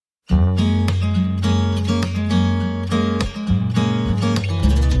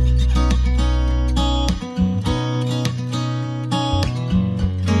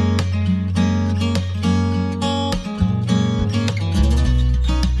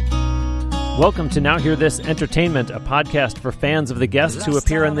Welcome to Now Hear This Entertainment, a podcast for fans of the guests who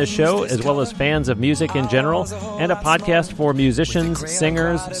appear on this show, as well as fans of music in general, and a podcast for musicians,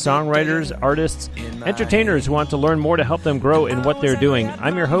 singers, songwriters, artists, entertainers who want to learn more to help them grow in what they're doing.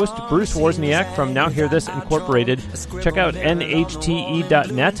 I'm your host, Bruce Wozniak from Now Hear This Incorporated. Check out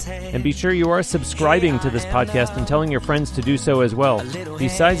NHTE.net, and be sure you are subscribing to this podcast and telling your friends to do so as well.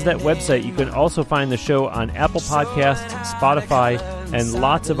 Besides that website, you can also find the show on Apple Podcasts, Spotify, and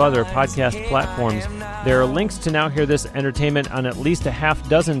lots of other podcast platforms. There are links to Now Hear This Entertainment on at least a half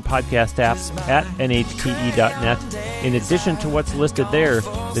dozen podcast apps at nhte.net. In addition to what's listed there,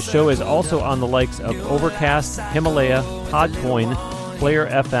 the show is also on the likes of Overcast, Himalaya, Podcoin, Player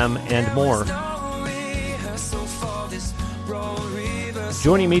FM, and more.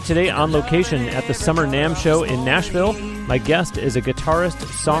 Joining me today on location at the Summer NAMM Show in Nashville, my guest is a guitarist,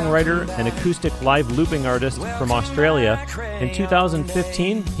 songwriter, and acoustic live looping artist from Australia. In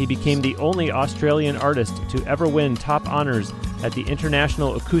 2015, he became the only Australian artist to ever win top honors at the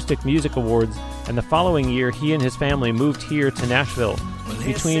International Acoustic Music Awards, and the following year he and his family moved here to Nashville.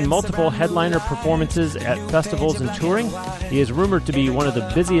 Between multiple headliner performances at festivals and touring, he is rumored to be one of the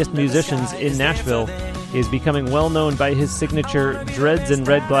busiest musicians in Nashville. He is becoming well known by his signature dreads and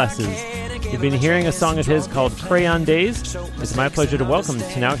red glasses. You've been hearing a song of his called Crayon Days. It's my pleasure to welcome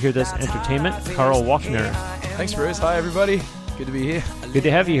to Now Hear This Entertainment, Carl Wockner. Thanks, Bruce. Hi, everybody. Good to be here. Good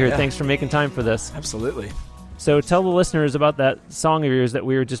to have you here. Yeah. Thanks for making time for this. Absolutely. So tell the listeners about that song of yours that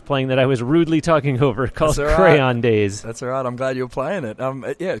we were just playing that I was rudely talking over called Crayon Days. That's all right. I'm glad you were playing it.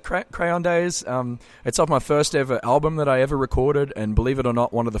 Crayon Days. It's off my first ever album that I ever recorded, and believe it or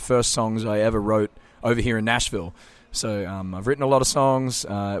not, one of the first songs I ever wrote over here in Nashville. So I've written a lot of songs.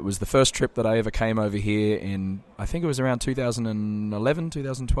 It was the first trip that I ever came over here in, I think it was around 2011,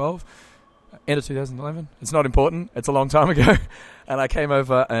 2012. End of 2011. It's not important. It's a long time ago. And I came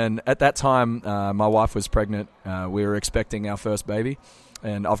over, and at that time, my wife was pregnant. We were expecting our first baby.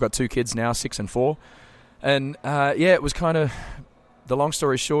 And I've got two kids now, 6 and 4. And it was kind of, the long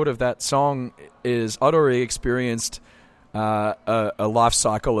story short of that song is I'd already experienced a life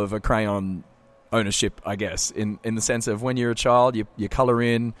cycle of a crayon ownership, I guess, in the sense of when you're a child, you colour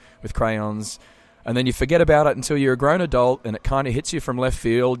in with crayons, and then you forget about it until you're a grown adult, and it kind of hits you from left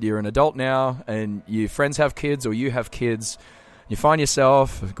field. You're an adult now, and your friends have kids, or you have kids. You find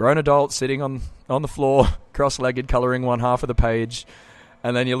yourself, a grown adult, sitting on the floor, cross-legged, colouring one half of the page,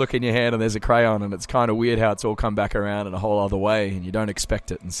 and then you look in your hand and there's a crayon, and it's kind of weird how it's all come back around in a whole other way, and you don't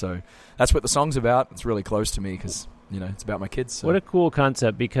expect it. And so that's what the song's about. It's really close to me because it's about my kids. So. What a cool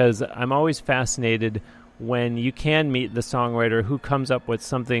concept, because I'm always fascinated when you can meet the songwriter who comes up with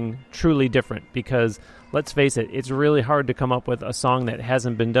something truly different, because let's face it, it's really hard to come up with a song that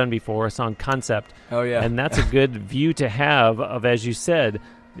hasn't been done before, a song concept. Oh, yeah. And that's a good view to have of, as you said,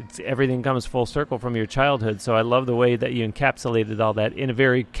 everything comes full circle from your childhood. So I love the way that you encapsulated all that in a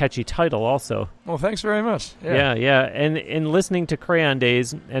very catchy title also. Well, thanks very much. Yeah. And in listening to Crayon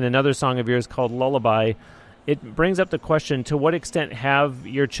Days and another song of yours called Lullaby, it brings up the question, to what extent have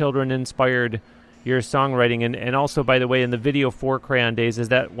your children inspired your songwriting? And also, by the way, in the video for Crayon Days, is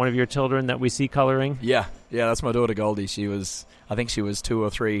that one of your children that we see coloring? Yeah, that's my daughter Goldie. I think she was 2 or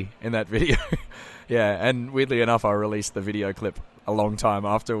 3 in that video. Yeah, and weirdly enough, I released the video clip a long time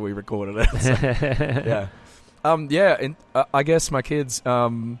after we recorded it. So, and I guess my kids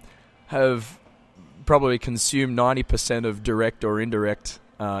have probably consumed 90% of direct or indirect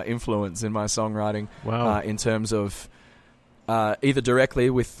influence in my songwriting. Wow. In terms of either directly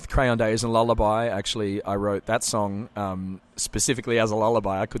with Crayon Days and Lullaby. Actually, I wrote that song specifically as a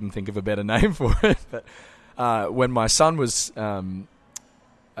lullaby. I couldn't think of a better name for it. But when my son was on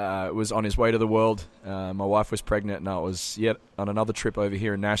his way to the world, my wife was pregnant, and I was yet on another trip over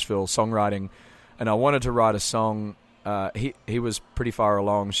here in Nashville songwriting, and I wanted to write a song. He was pretty far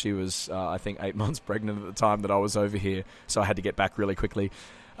along. She was, I think, 8 months pregnant at the time that I was over here, so I had to get back really quickly.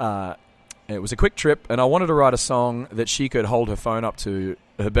 It was a quick trip, and I wanted to write a song that she could hold her phone up to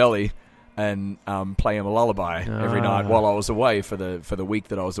her belly and play him a lullaby every night while I was away for the week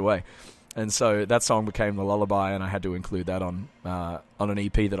that I was away. And so that song became the lullaby, and I had to include that on an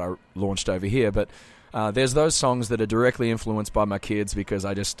EP that I launched over here. But there's those songs that are directly influenced by my kids, because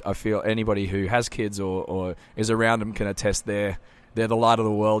I feel anybody who has kids or is around them can attest they're the light of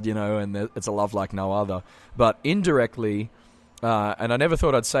the world, and it's a love like no other. But indirectly, and I never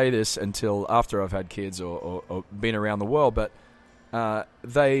thought I'd say this until after I've had kids or been around the world, but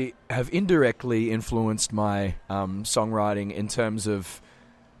they have indirectly influenced my songwriting in terms of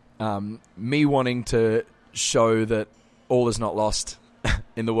me wanting to show that all is not lost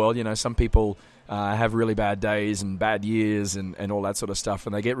in the world. You know, some people have really bad days and bad years and all that sort of stuff,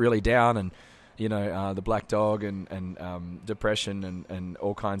 and they get really down, and you know, the black dog and depression and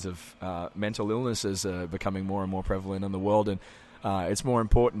all kinds of mental illnesses are becoming more and more prevalent in the world, and it's more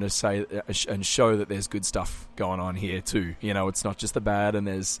important to say and show that there's good stuff going on here too. You know, it's not just the bad, and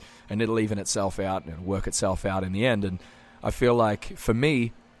it'll even itself out and work itself out in the end. And I feel like for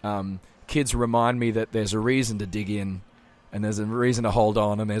me, kids remind me that there's a reason to dig in, and there's a reason to hold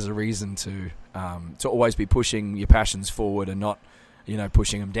on, and there's a reason to always be pushing your passions forward and not, you know,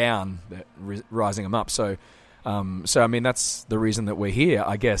 pushing them down, rising them up. So I mean, that's the reason that we're here,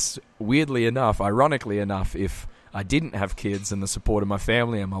 I guess. Weirdly enough, ironically enough, if I didn't have kids and the support of my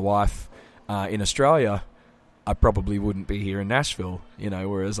family and my wife in Australia, I probably wouldn't be here in Nashville, you know,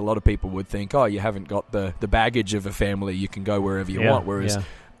 whereas a lot of people would think, oh, you haven't got the baggage of a family, you can go wherever you want, whereas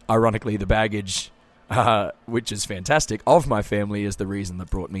ironically the baggage, which is fantastic, of my family is the reason that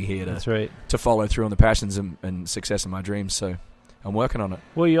brought me here to follow through on the passions and success of my dreams. So I'm working on it.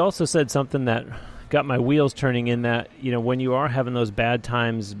 Well, you also said something that got my wheels turning, in that, you know, when you are having those bad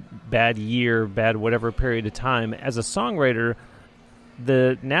times, bad year, bad whatever period of time, as a songwriter,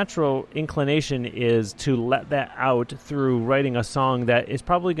 the natural inclination is to let that out through writing a song that is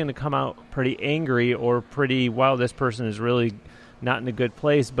probably going to come out pretty angry or pretty, wow, this person is really not in a good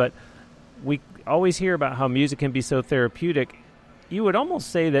place. But we always hear about how music can be so therapeutic. You would almost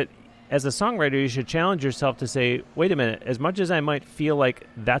say that as a songwriter, you should challenge yourself to say, wait a minute, as much as I might feel like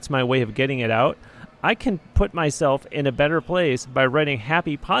that's my way of getting it out, I can put myself in a better place by writing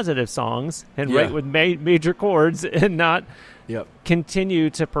happy, positive songs and write with major chords and not continue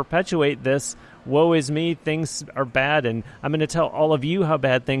to perpetuate this, woe is me, things are bad, and I'm going to tell all of you how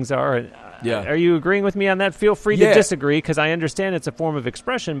bad things are. Are you agreeing with me on that? Feel free to disagree, because I understand it's a form of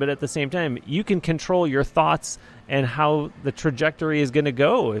expression, but at the same time, you can control your thoughts and how the trajectory is going to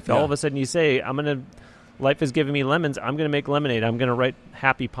go. If all of a sudden you say, life is giving me lemons, I'm going to make lemonade, I'm going to write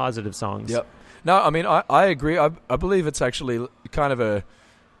happy, positive songs. Yep. No, I mean, I agree. I believe it's actually kind of a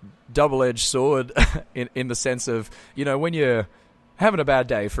double-edged sword in the sense of, you know, when you're having a bad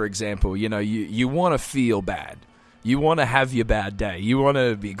day, for example, you know, you want to feel bad. You want to have your bad day. You want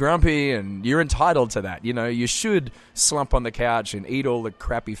to be grumpy, and you're entitled to that. You know, you should slump on the couch and eat all the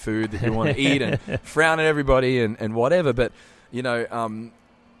crappy food that you want to eat and frown at everybody and whatever. But, you know,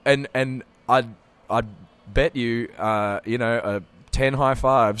 and I'd bet you, you know, 10 high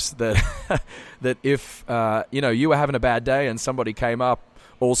fives that that if you know, you were having a bad day and somebody came up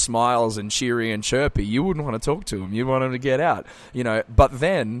all smiles and cheery and chirpy, you wouldn't want to talk to them. You want them to get out, you know. But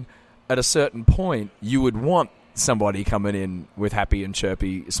then at a certain point, you would want somebody coming in with happy and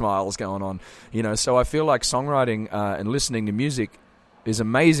chirpy smiles going on, you know. So I feel like songwriting and listening to music is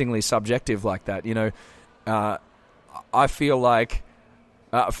amazingly subjective like that, you know. I feel like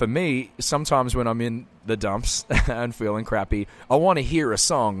for me, sometimes when I'm in the dumps and feeling crappy, I want to hear a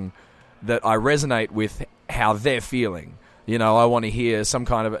song that I resonate with how they're feeling. You know, I want to hear some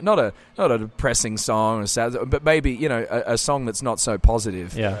kind of not a depressing song, or sad, but maybe, you know, a song that's not so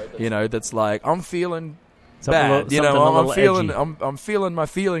positive. Yeah. You know, that's like, I'm feeling bad. You know, I'm feeling my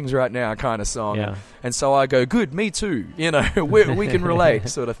feelings right now, kind of song. Yeah. And so I go, good, me too. You know, we can relate,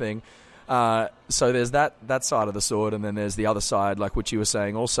 sort of thing. So there's that side of the sword, and then there's the other side, like what you were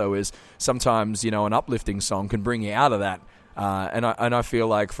saying also, is sometimes, you know, an uplifting song can bring you out of that. And I feel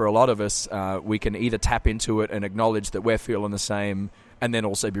like for a lot of us, we can either tap into it and acknowledge that we're feeling the same, and then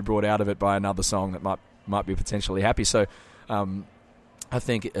also be brought out of it by another song that might be potentially happy. So I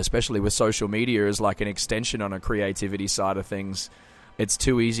think especially with social media as like an extension on a creativity side of things, it's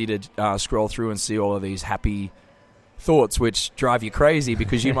too easy to scroll through and see all of these happy thoughts which drive you crazy,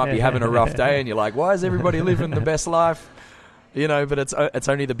 because you might be having a rough day and you're like, why is everybody living the best life? You know, but it's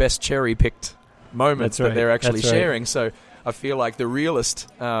only the best cherry-picked moments that they're actually sharing. So I feel like the realist,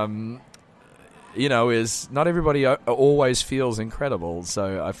 you know, is not everybody always feels incredible.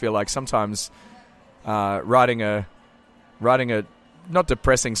 So I feel like sometimes writing a not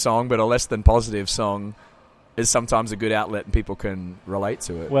depressing song, but a less than positive song is sometimes a good outlet, and people can relate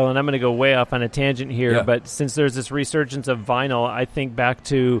to it. Well, and I'm going to go way off on a tangent here, but since there's this resurgence of vinyl, I think back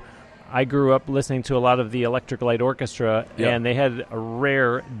to, I grew up listening to a lot of the Electric Light Orchestra, and they had a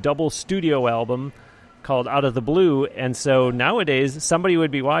rare double studio album called Out of the Blue, and so nowadays somebody would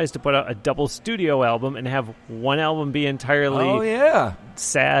be wise to put out a double studio album and have one album be entirely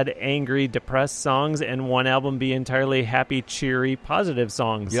sad, angry, depressed songs, and one album be entirely happy, cheery, positive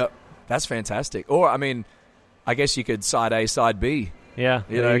songs. Yep, that's fantastic. Or, I mean, I guess you could side A, side B. Yeah,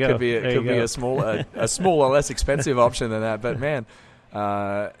 it could be a smaller, less expensive option than that. But man,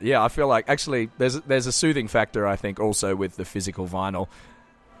 I feel like actually there's a soothing factor, I think, also with the physical vinyl.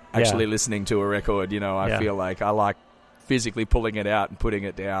 Actually listening to a record, I feel like I like physically pulling it out and putting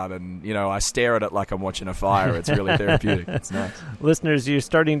it down, and I stare at it like I'm watching a fire. It's really therapeutic. It's nice. Listeners, you're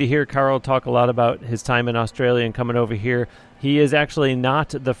starting to hear Carl talk a lot about his time in Australia and coming over here. He is actually not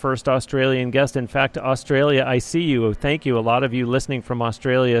the first Australian guest. In fact, Australia, I see you. Thank you. A lot of you listening from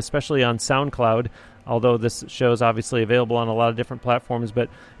Australia, especially on SoundCloud, although this show is obviously available on a lot of different platforms. But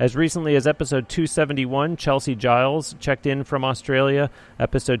as recently as episode 271, Chelsea Giles checked in from Australia.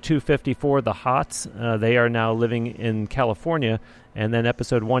 Episode 254, The Hots, they are now living in California. And then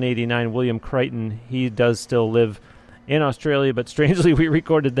episode 189, William Crichton, he does still live in Australia, but strangely we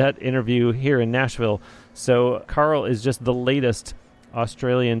recorded that interview here in Nashville. So Carl is just the latest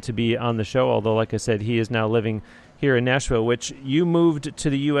Australian to be on the show, although, like I said, he is now living here in Nashville, which you moved to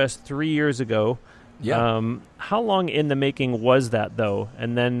the U.S. 3 years ago. Yeah. How long in the making was that, though?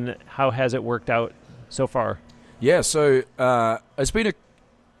 And then how has it worked out so far? Yeah, so it's been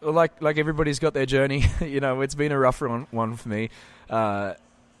like everybody's got their journey. It's been a rough one for me. But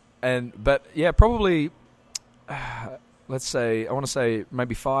probably, let's say, I want to say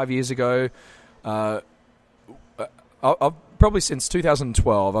maybe 5 years ago, I've probably since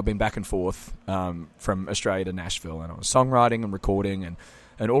 2012, I've been back and forth from Australia to Nashville, and I was songwriting and recording and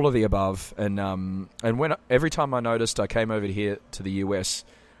all of the above. And when every time I noticed I came over here to the US,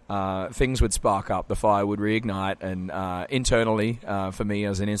 things would spark up, the fire would reignite, and internally for me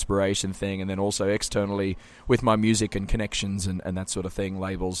as an inspiration thing, and then also externally with my music and connections and that sort of thing,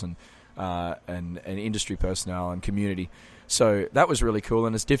 labels and industry personnel and community. So that was really cool,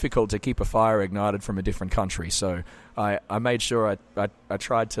 and it's difficult to keep a fire ignited from a different country. So I made sure I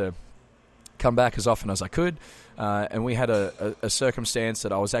tried to come back as often as I could, and we had a circumstance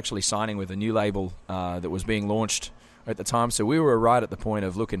that I was actually signing with a new label that was being launched at the time. So we were right at the point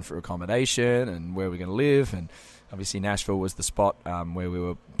of looking for accommodation and where we're going to live, and obviously Nashville was the spot where we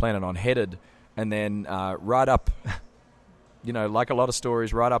were planning on headed. And then right up, like a lot of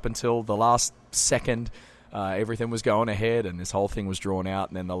stories, right up until the last second, everything was going ahead and this whole thing was drawn out,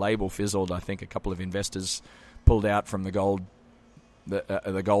 and then the label fizzled. I think a couple of investors pulled out from the gold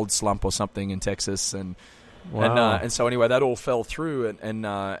slump or something in Texas, and wow. And so anyway, that all fell through,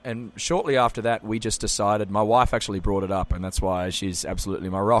 and shortly after that, we just decided. My wife actually brought it up, and that's why she's absolutely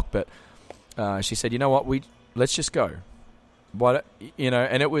my rock. But she said, "You know what? Let's just go." What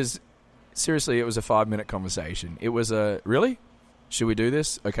and it was seriously, it was a 5-minute conversation. It was really. Should we do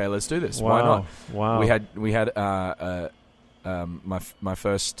this? Okay, let's do this. Wow. Why not? Wow. We had my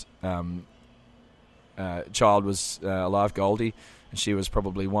first child was alive, Goldie, and she was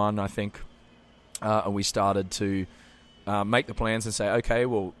probably 1, I think. And we started to make the plans and say, okay,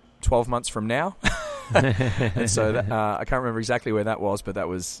 well, 12 months from now. And so I can't remember exactly where that was, but that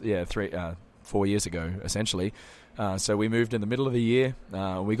was 4 years ago, essentially. So we moved in the middle of the year.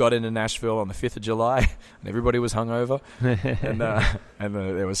 We got into Nashville on the 5th of July, and everybody was hungover, and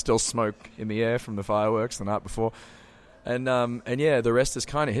there was still smoke in the air from the fireworks the night before. And the rest is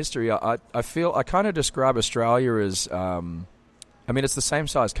kind of history. I feel I kind of describe Australia as, it's the same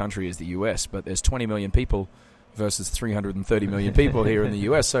size country as the US, but there's 20 million people versus 330 million people here in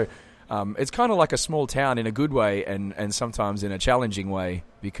the US. So it's kind of like a small town in a good way, and sometimes in a challenging way,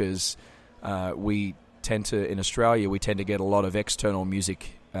 because in Australia, we tend to get a lot of external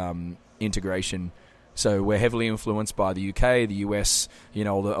music integration. So we're heavily influenced by the UK, the US,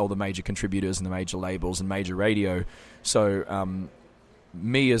 all the major contributors and the major labels and major radio. So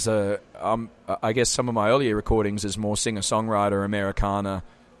me as I guess some of my earlier recordings is more singer-songwriter, Americana,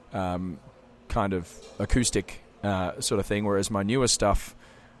 kind of acoustic sort of thing, whereas my newer stuff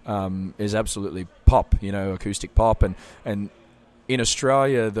is absolutely pop, acoustic pop. And in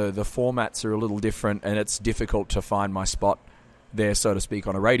Australia, the formats are a little different, and it's difficult to find my spot there, so to speak,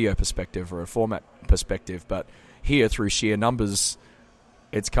 on a radio perspective or a format perspective. But here, through sheer numbers,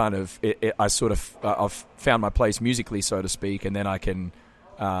 it's kind of I've found my place musically, so to speak, and then I can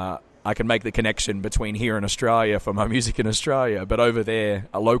make the connection between here and Australia for my music in Australia, but over there,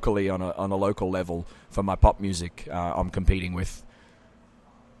 locally on a local level for my pop music, I'm competing with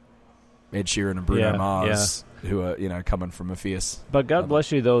Ed Sheeran and Bruno Mars, who are coming from a fierce. But God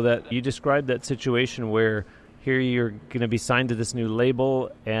bless you, though, that you described that situation where here you're going to be signed to this new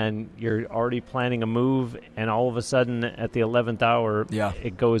label and you're already planning a move, and all of a sudden at the 11th hour,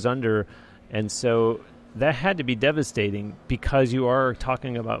 it goes under. And so that had to be devastating, because you are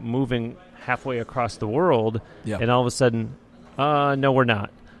talking about moving halfway across the world, and all of a sudden, no, we're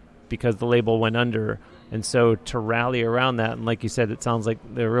not, because the label went under. And so to rally around that, and like you said, it sounds like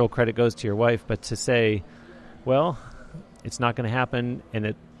the real credit goes to your wife, but to say, well, it's not going to happen, and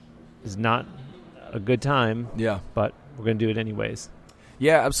it is not a good time, but we're going to do it anyways.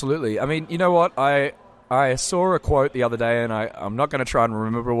 Yeah, absolutely. I mean, you know what? I saw a quote the other day, and I'm not going to try and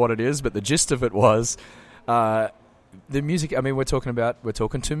remember what it is, but the gist of it was the music. I mean, we're talking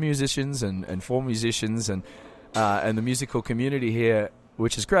to musicians and for musicians and the musical community here,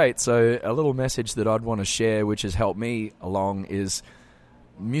 which is great. So a little message that I'd want to share, which has helped me along, is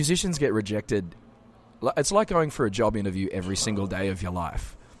musicians get rejected. It's like going for a job interview every single day of your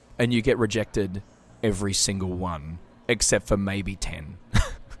life, and you get rejected every single one, except for maybe 10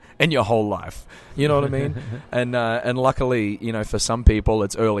 in your whole life. You know what I mean? And luckily, you know, for some people,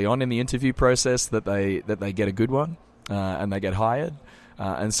 it's early on in the interview process that they get a good one and they get hired.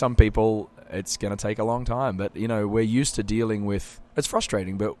 And some people, it's going to take a long time. But, you know, we're used to dealing with... It's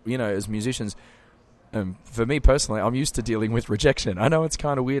frustrating, but, you know, as musicians... for me personally, I'm used to dealing with rejection. I know it's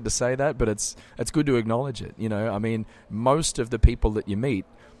kind of weird to say that, but it's good to acknowledge it. You know, I mean, most of the people that you meet,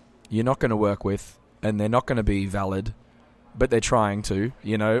 you're not going to work with, and they're not going to be valid, but they're trying to,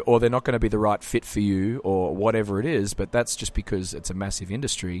 you know, or they're not going to be the right fit for you or whatever it is, but that's just because it's a massive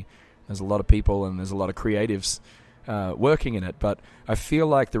industry. There's a lot of people and there's a lot of creatives working in it. But I feel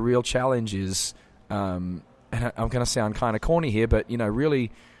like the real challenge is, and I'm going to sound kind of corny here, but, you know,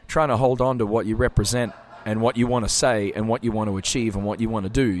 really trying to hold on to what you represent and what you want to say and what you want to achieve and what you want to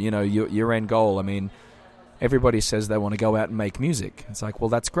do, you know, your end goal. I mean, everybody says they want to go out and make music. It's like, well,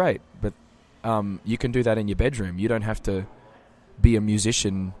 that's great, but you can do that in your bedroom. You don't have to be a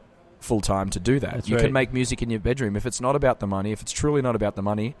musician full-time to do that. You can make music in your bedroom. If it's not about the money, if it's truly not about the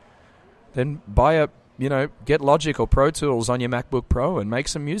money, then get Logic or Pro Tools on your MacBook Pro and make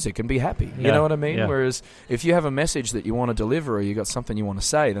some music and be happy. You know what I mean? Yeah. Whereas if you have a message that you want to deliver or you got something you want to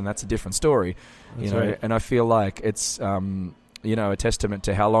say, then that's a different story. That's right. And I feel like it's a testament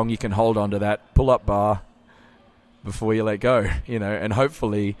to how long you can hold on to that pull-up bar before you let go. You know, and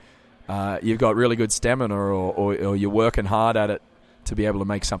hopefully you've got really good stamina or you're working hard at it to be able to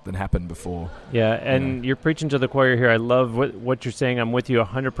make something happen before. Yeah, and you're preaching to the choir here. I love what you're saying. I'm with you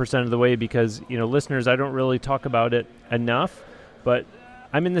 100% of the way because, you know, listeners, I don't really talk about it enough, but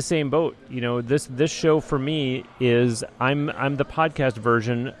I'm in the same boat. You know, this show for me is I'm the podcast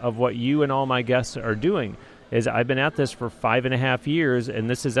version of what you and all my guests are doing. Is I've been at this for 5.5 years, and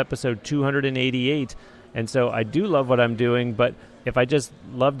this is episode 288, and so I do love what I'm doing, but if I just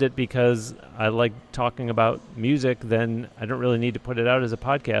loved it because I like talking about music, then I don't really need to put it out as a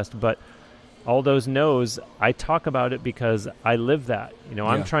podcast. But all those no's, I talk about it because I live that. You know,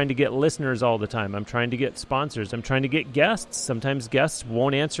 I'm trying to get listeners all the time. I'm trying to get sponsors. I'm trying to get guests. Sometimes guests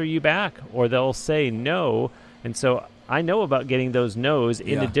won't answer you back or they'll say no. And so I know about getting those no's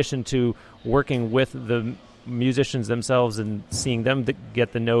in addition to working with the musicians themselves and seeing them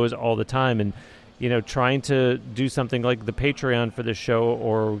get the no's all the time. And you know, trying to do something like the Patreon for the show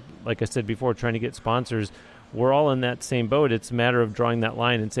or, like I said before, trying to get sponsors, we're all in that same boat. It's a matter of drawing that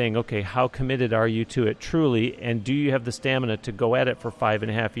line and saying, okay, how committed are you to it truly, and do you have the stamina to go at it for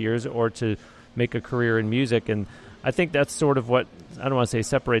 5.5 years or to make a career in music? And I think that's sort of what, I don't want to say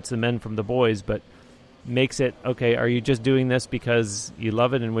separates the men from the boys, but makes it, okay, are you just doing this because you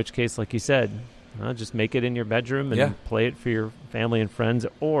love it, in which case, like you said, just make it in your bedroom and play it for your family and friends,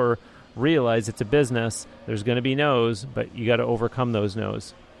 or realize it's a business. There's going to be no's, but you got to overcome those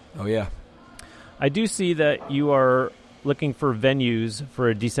no's. Oh, yeah. I do see that you are looking for venues for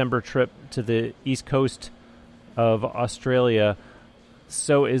a December trip to the east coast of Australia.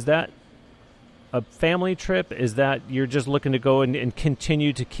 So is that a family trip? Is that you're just looking to go and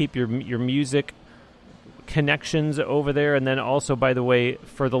continue to keep your music connections over there? And then also, by the way,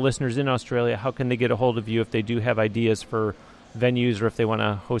 for the listeners in Australia, how can they get a hold of you if they do have ideas for venues or if they want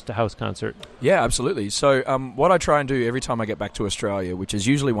to host a house concert? Yeah, absolutely. So what I try and do every time I get back to Australia, which is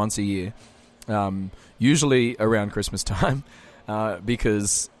usually once a year, usually around Christmas time,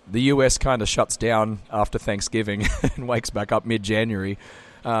 because the US kind of shuts down after Thanksgiving and wakes back up mid-January.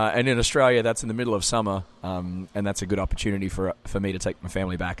 And in Australia, that's in the middle of summer, and that's a good opportunity for me to take my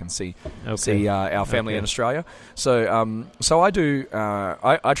family back and see our family in Australia. So I do.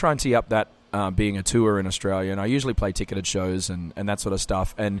 I try and tee up that being a tour in Australia, and I usually play ticketed shows and that sort of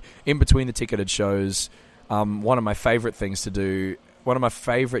stuff. And in between the ticketed shows, one of my favorite things to do, one of my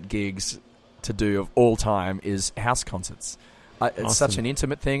favorite gigs to do of all time is house concerts. It's such an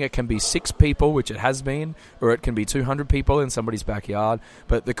intimate thing. It can be 6 people, which it has been, or it can be 200 people in somebody's backyard.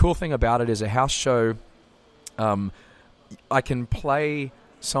 But the cool thing about it is a house show, I can play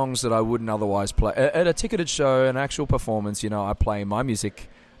songs that I wouldn't otherwise play. At a ticketed show, an actual performance, you know, I play my music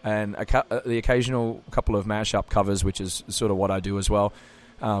and the occasional couple of mashup covers, which is sort of what I do as well.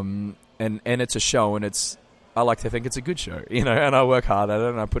 And it's a show, and I like to think it's a good show, and I work hard at it,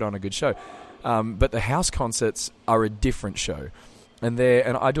 and I put on a good show. But the house concerts are a different show. And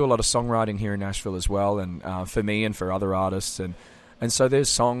I do a lot of songwriting here in Nashville as well, and for me and for other artists, and so there's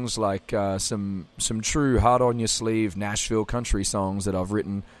songs like some true hard on your sleeve Nashville country songs that I've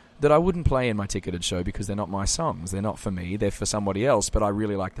written that I wouldn't play in my ticketed show because they're not my songs. They're not for me. They're for somebody else, but I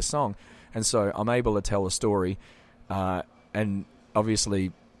really like the song. And so I'm able to tell a story and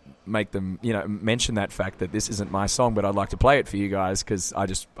obviously make them, mention that fact that this isn't my song, but I'd like to play it for you guys because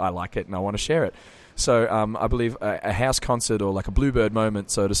I like it and I want to share it. So I believe a house concert, or like a Bluebird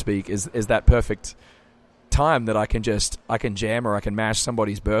moment, so to speak, is that perfect time that I can jam, or I can mash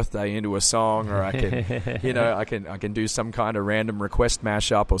somebody's birthday into a song, or I can I can do some kind of random request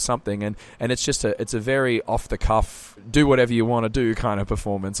mashup or something, and it's a very off the cuff, do whatever you want to do kind of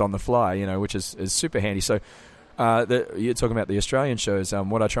performance on the fly, which is super handy. So you're talking about the Australian shows.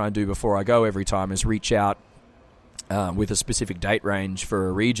 What I try and do before I go every time is reach out with a specific date range for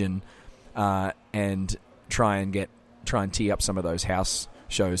a region, and try and tee up some of those house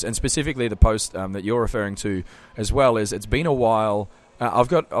shows. And specifically the post that you're referring to as well is, it's been a while. I've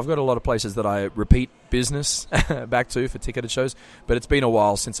got a lot of places that I repeat business back to for ticketed shows, but it's been a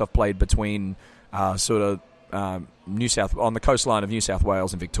while since I've played between on the coastline of New South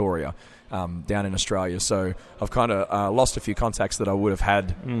Wales and Victoria, down in Australia. So I've kind of lost a few contacts that I would have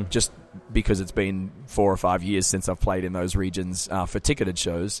had just because it's been 4 or 5 years since I've played in those regions for ticketed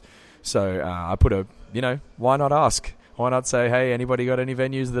shows. So I put why not ask? Why not say, hey, anybody got any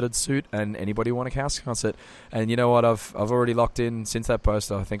venues that'd suit, and anybody want a house concert? And you know what? I've already locked in, since that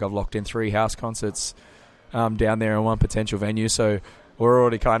post, I think I've locked in 3 house concerts down there and 1 potential venue. So we're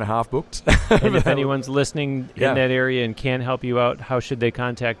already kind of half booked. And if anyone's listening in that area and can help you out, how should they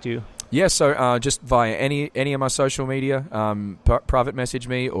contact you? Yeah, so just via any of my social media, private message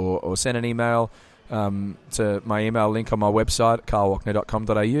me or send an email to my email link on my website,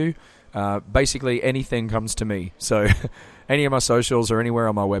 carlwockner.com.au. Basically anything comes to me. So any of my socials or anywhere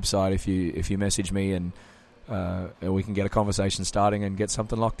on my website, if you message me, and we can get a conversation starting and get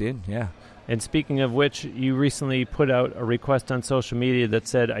something locked in. Yeah. And speaking of which, you recently put out a request on social media that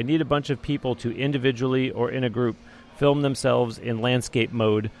said, I need a bunch of people to individually or in a group film themselves in landscape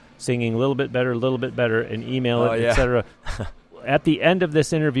mode, singing a little bit better, and email it, etc. At the end of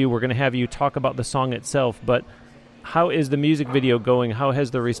this interview, we're going to have you talk about the song itself, but how is the music video going? How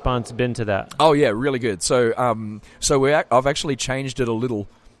has the response been to that? Oh yeah, really good. So I've actually changed it a little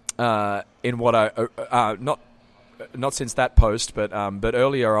in what I not since that post, but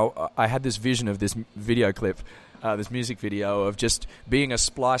earlier I had this vision of this video clip, this music video of just being a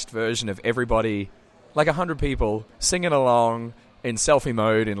spliced version of everybody, like 100 people singing along in selfie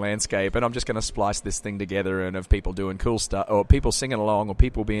mode in landscape, and I'm just going to splice this thing together, and of people doing cool stuff, or people singing along, or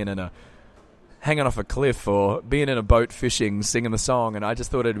people being hanging off a cliff, or being in a boat fishing, singing the song. And I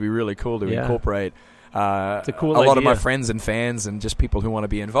just thought it'd be really cool to incorporate it's a cool lot of my friends and fans and just people who want to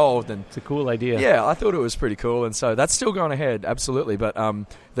be involved. And it's a cool idea. Yeah, I thought it was pretty cool, and so that's still going ahead, absolutely. But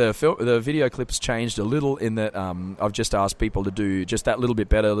the video clip's changed a little in that I've just asked people to do just that little bit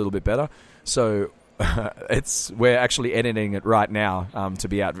better. So we're actually editing it right now to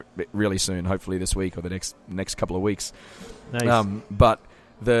be out really soon, hopefully this week or the next couple of weeks. Nice. But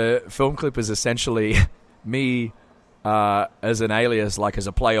the film clip is essentially me as an alias, like as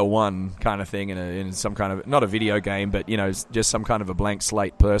a player one kind of thing in some kind of, not a video game, but just some kind of a blank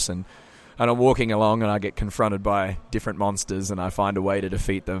slate person. And I'm walking along and I get confronted by different monsters and I find a way to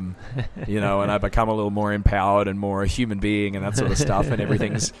defeat them, and I become a little more empowered and more a human being and that sort of stuff. And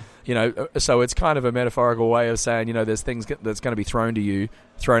everything's, so it's kind of a metaphorical way of saying, there's things that's going to be thrown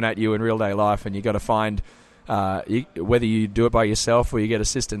at you in real day life, and you got to find, whether you do it by yourself or you get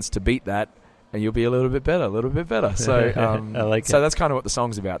assistance to beat that, and you'll be a little bit better. So, I like so it. that's kind of what the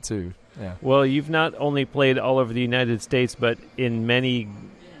song's about too. Yeah. Well, you've not only played all over the United States, but in many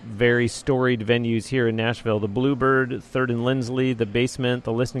very storied venues here in Nashville: the Bluebird, 3rd and Lindsley, the Basement,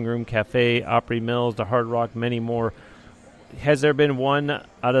 the Listening Room Cafe, Opry Mills, the Hard Rock, many more. Has there been one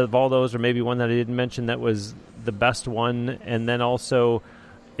out of all those, or maybe one that I didn't mention, that was the best one? And then also,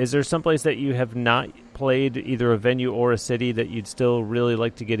 is there someplace that you have not played, either a venue or a city, that you'd still really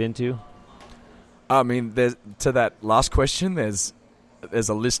like to get into? I mean, to that last question, there's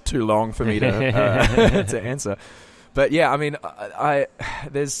a list too long for me to to answer. But yeah, I mean,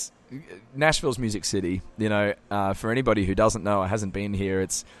 there's Nashville's Music City. For anybody who doesn't know or hasn't been here,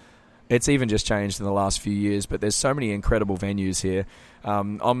 it's even just changed in the last few years. But there's so many incredible venues here.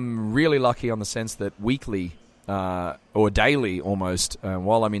 I'm really lucky on the sense that weekly or daily almost.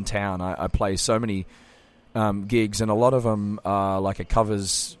 While I'm in town, I play so many gigs, and a lot of them are like a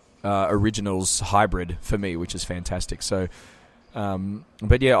covers originals hybrid for me, which is fantastic. So,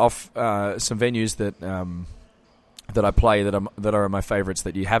 but yeah, off some venues that I play that are my favourites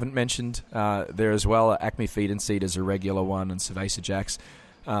that you haven't mentioned there as well. Acme Feed and Seed is a regular one, and Cerveza Jack's,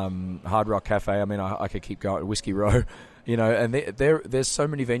 Hard Rock Cafe. I mean, I could keep going. Whiskey Row, and there's so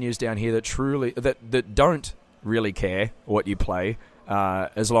many venues down here that truly that don't really care what you play,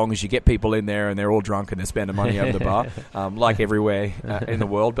 as long as you get people in there and they're all drunk and they're spending money over the bar, like everywhere in the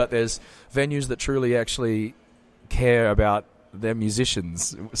world. But there's venues that truly actually care about their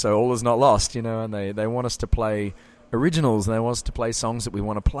musicians, so all is not lost, and they want us to play originals, and they want us to play songs that we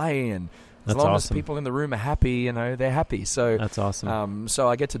want to play, and as long as people in the room are happy, they're happy. So that's awesome. So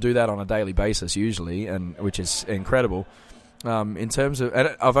I get to do that on a daily basis usually, and which is incredible. In terms of,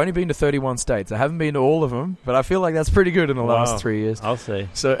 and I've only been to 31 states. I haven't been to all of them, but I feel like that's pretty good in the last 3 years. I'll say.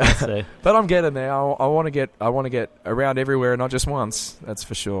 But I'm getting there. I want to get around everywhere, not just once. That's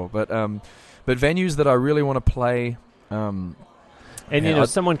for sure. But venues that I really want to play. And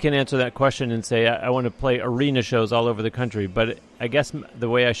someone can answer that question and say, I want to play arena shows all over the country. But I guess the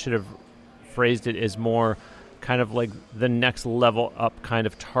way I should have phrased it is more kind of like the next level up kind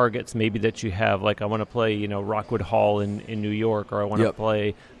of targets maybe that you have. Like I want to play, Rockwood Hall in New York, or I want to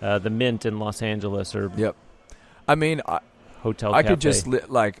play the Mint in Los Angeles, or I mean, Hotel I Cafe. could just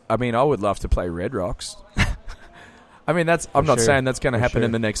I would love to play Red Rocks. I mean, I'm not saying that's going to happen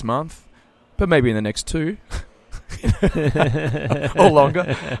in the next month, but maybe in the next 2. Or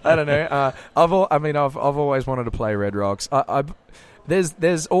longer. I don't know. I've always wanted to play Red Rocks.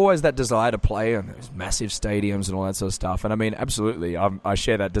 There's always that desire to play in those massive stadiums and all that sort of stuff. And I mean, absolutely, I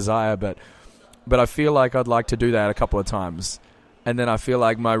share that desire. But I feel like I'd like to do that a couple of times, and then I feel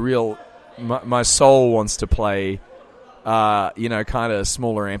like my soul wants to play, kind of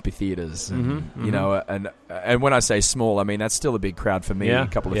smaller amphitheaters, and and when I say small, I mean that's still a big crowd for me, a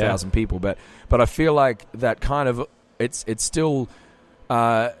couple of thousand people. But I feel like that kind of it still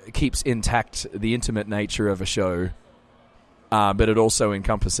keeps intact the intimate nature of a show. But it also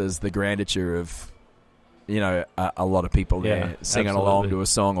encompasses the grandeur of, a lot of people there singing along to a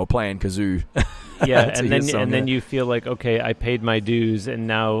song or playing kazoo. And then you feel like, okay, I paid my dues, and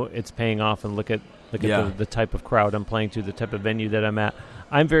now it's paying off. And look at the type of crowd I'm playing to, the type of venue that I'm at.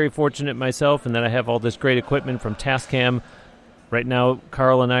 I'm very fortunate myself in that I have all this great equipment from Tascam. Right now,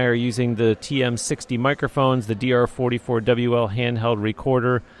 Carl and I are using the TM60 microphones, the DR44WL handheld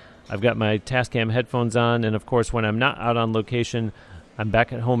recorder. I've got my Tascam headphones on, and of course, when I'm not out on location, I'm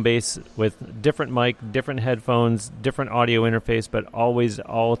back at home base with different mic, different headphones, different audio interface, but always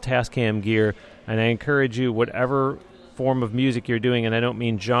all Tascam gear. And I encourage you, whatever form of music you're doing, and I don't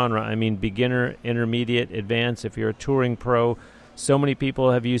mean genre, I mean beginner, intermediate, advanced. If you're a touring pro, so many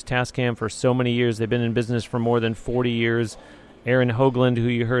people have used Tascam for so many years. They've been in business for more than 40 years. Aaron Hoagland, who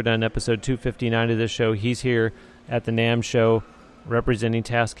you heard on episode 259 of this show, he's here at the NAMM show representing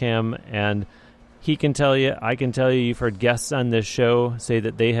Tascam, and he can tell you, I can tell you, you've heard guests on this show say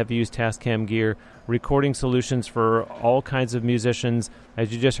that they have used Tascam gear, recording solutions for all kinds of musicians.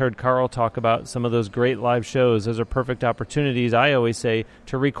 As you just heard Carl talk about some of those great live shows, those are perfect opportunities, I always say,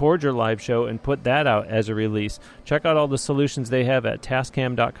 to record your live show and put that out as a release. Check out all the solutions they have at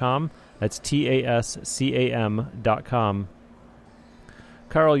tascam.com. That's TASCAM.com.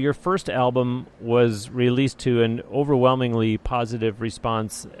 Carl, your first album was released to an overwhelmingly positive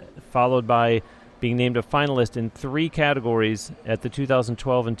response, followed by being named a finalist in 3 categories at the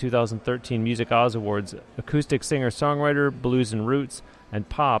 2012 and 2013 Music Oz Awards: Acoustic Singer-Songwriter, Blues and Roots, and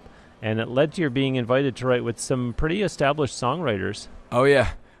Pop. And it led to your being invited to write with some pretty established songwriters. Oh, yeah.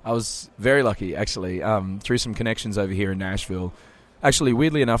 I was very lucky, actually, through some connections over here in Nashville. Actually,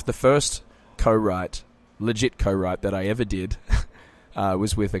 weirdly enough, the first legit co-write that I ever did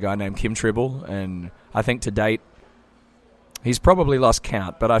was with a guy named Kim Tribble, and I think to date he's probably lost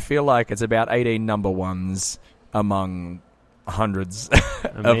count, but I feel like it's about 18 number ones among hundreds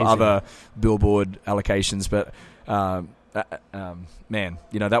of other Billboard allocations. But man,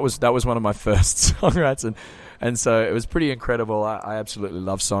 that was one of my first songwrites, and so it was pretty incredible. I absolutely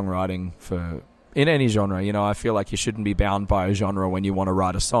love songwriting in any genre. I feel like you shouldn't be bound by a genre when you want to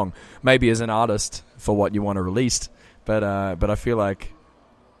write a song. Maybe as an artist for what you want to release. But I feel like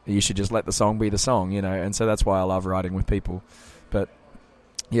you should just let the song be the song, and so that's why I love writing with people. But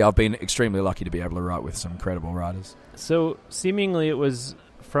yeah, I've been extremely lucky to be able to write with some incredible writers. So seemingly it was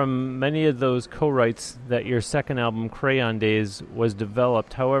from many of those co-writes that your second album, Crayon Days, was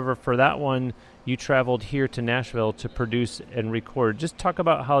developed. However, for that one, you traveled here to Nashville to produce and record. Just talk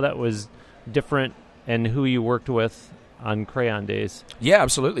about how that was different and who you worked with on Crayon Days. Yeah,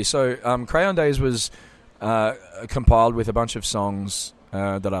 absolutely. So Crayon Days was compiled with a bunch of songs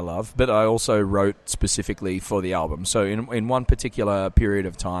that I love, but I also wrote specifically for the album. So in one particular period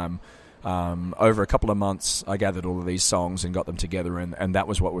of time, over a couple of months, I gathered all of these songs and got them together, and that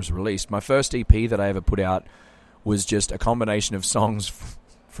was what was released. My first EP that I ever put out was just a combination of songs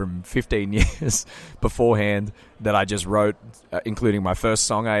from 15 years beforehand that I just wrote, including my first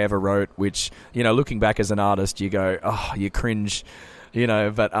song I ever wrote, which, looking back as an artist, you go, oh, you cringe,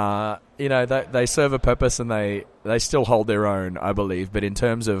 but, they serve a purpose and they still hold their own, I believe. But in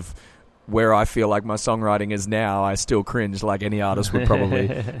terms of where I feel like my songwriting is now, I still cringe like any artist would probably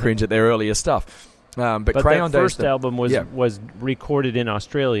cringe at their earlier stuff. But Crayon that first Days, album was recorded in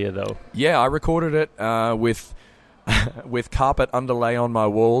Australia, though. Yeah, I recorded it with carpet underlay on my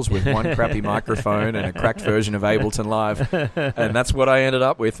walls, with one crappy microphone and a cracked version of Ableton Live, and that's what I ended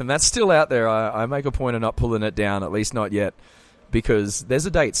up with, and that's still out there. I make a point of not pulling it down, at least not yet, because there's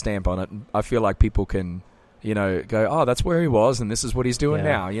a date stamp on it. I feel like people can go, oh, that's where he was, and this is what he's doing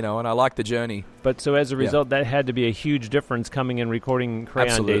now, and I like the journey. But so as a result, that had to be a huge difference coming and recording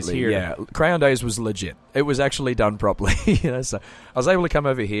Crayon Days here. Yeah, Crayon Days was legit. It was actually done properly. So I was able to come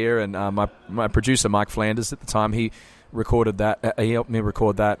over here, and my producer, Mike Flanders, at the time, he recorded that. He helped me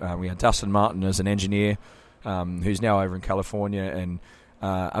record that. We had Dustin Martin as an engineer, who's now over in California, and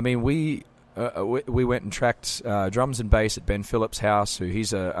we went and tracked drums and bass at Ben Phillips' house,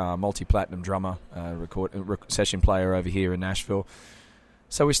 he's a multi-platinum drummer, session player over here in Nashville.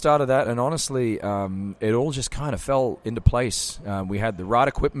 So we started that, and honestly, it all just kind of fell into place. We had the right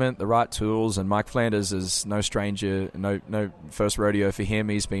equipment, the right tools, and Mike Flanders is no stranger, no first rodeo for him.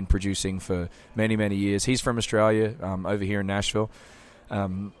 He's been producing for many, many years. He's from Australia, over here in Nashville.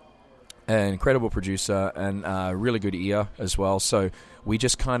 An incredible producer and a really good ear as well. So we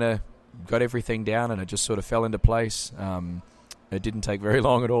just kind of got everything down, and it just sort of fell into place. It didn't take very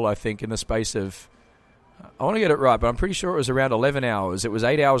long at all, I think, in the space of, I want to get it right, but I'm pretty sure it was around 11 hours. It was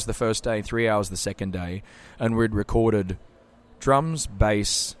 8 hours the first day, 3 hours the second day, and we'd recorded drums,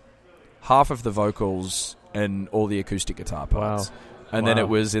 bass, half of the vocals, and all the acoustic guitar parts. Wow. And then it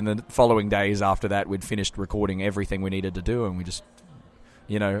was in the following days after that, we'd finished recording everything we needed to do, and we just...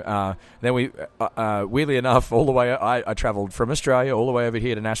 then we, weirdly enough, all the way, I traveled from Australia all the way over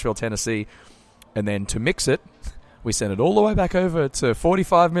here to Nashville, Tennessee, and then to mix it, we sent it all the way back over to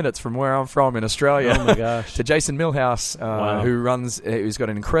 45 minutes from where I'm from in Australia. Oh my gosh! To Jason Millhouse, who's got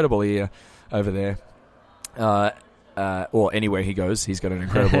an incredible ear over there. Or anywhere he goes, he's got an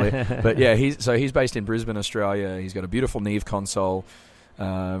incredible ear. But yeah, he's based in Brisbane, Australia. He's got a beautiful Neve console,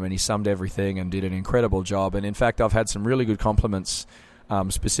 and he summed everything and did an incredible job. And in fact, I've had some really good compliments.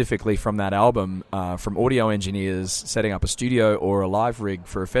 Specifically from that album, from audio engineers setting up a studio or a live rig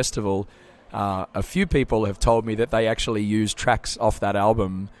for a festival. A few people have told me that they actually use tracks off that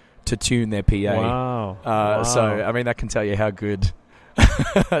album to tune their PA. Wow. So, that can tell you how good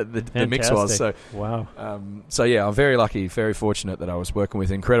the mix was. So, wow. I'm very lucky, very fortunate that I was working with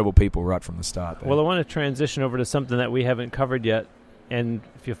incredible people right from the start there. Well, I want to transition over to something that we haven't covered yet. And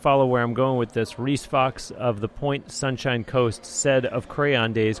if you follow where I'm going with this, Reese Fox of the Point Sunshine Coast said of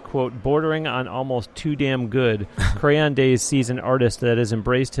Crayon Days, quote, bordering on almost too damn good, Crayon Days sees an artist that has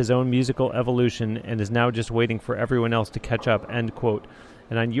embraced his own musical evolution and is now just waiting for everyone else to catch up, end quote.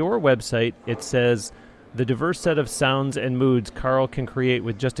 And on your website, it says, the diverse set of sounds and moods Carl can create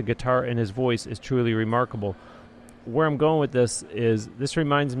with just a guitar and his voice is truly remarkable. Where I'm going with this is, this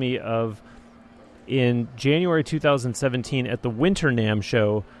reminds me of... in January 2017 at the Winter NAMM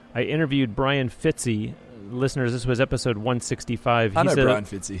show, I interviewed Brian Fitzy. Listeners, this was episode 165. I know Brian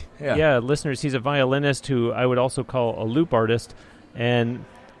Fitzy. Yeah, listeners, he's a violinist who I would also call a loop artist. And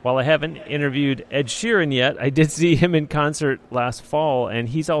while I haven't interviewed Ed Sheeran yet, I did see him in concert last fall, and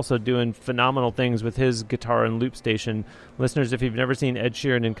he's also doing phenomenal things with his guitar and loop station. Listeners, if you've never seen Ed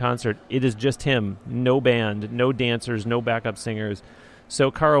Sheeran in concert, it is just him. No band, no dancers, no backup singers. So,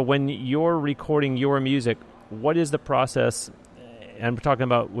 Carl, when you're recording your music, what is the process, and I'm talking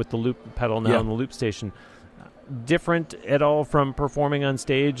about with the loop pedal now and the loop station, different at all from performing on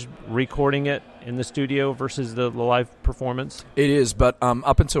stage, recording it in the studio versus the live performance? It is, but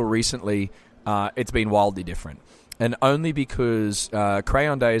up until recently, it's been wildly different. And only because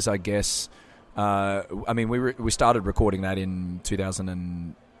Crayon Days, I guess, we started recording that in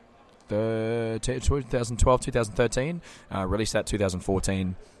 2012, 2013, released that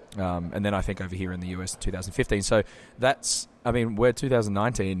 2014, and then I think over here in the US 2015. So that's, we're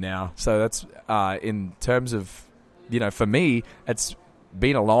 2019 now. So that's in terms of, for me, it's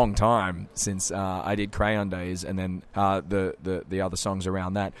been a long time since I did Crayon Days, and then the other songs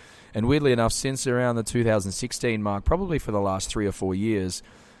around that. And weirdly enough, since around the 2016 mark, probably for the last 3 or 4 years,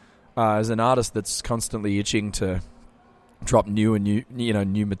 as an artist that's constantly itching to drop new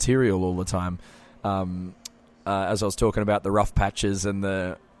material all the time. As I was talking about the rough patches and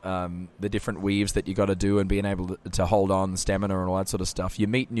the different weaves that you got to do, and being able to hold on, stamina and all that sort of stuff. You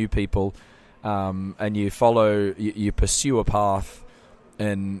meet new people, and you pursue a path,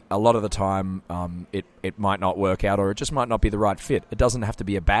 and a lot of the time it might not work out, or it just might not be the right fit. It doesn't have to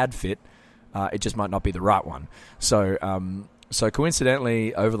be a bad fit. It just might not be the right one. So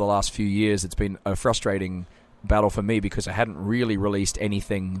coincidentally, over the last few years, it's been a frustrating battle for me because I hadn't really released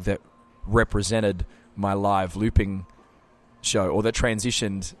anything that represented my live looping show, or that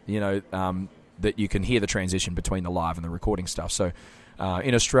transitioned, that you can hear the transition between the live and the recording stuff. So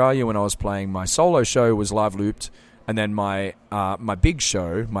in Australia, when I was playing, my solo show was live looped, and then my big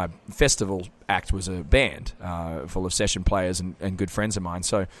show, my festival act, was a band full of session players and good friends of mine.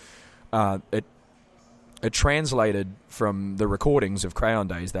 So it translated from the recordings of Crayon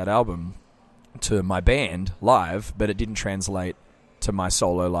Days, that album, to my band live, but it didn't translate to my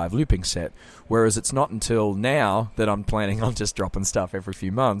solo live looping set. Whereas it's not until now that I'm planning on just dropping stuff every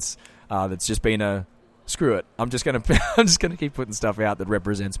few months. That's just been a screw it. I'm just gonna keep putting stuff out that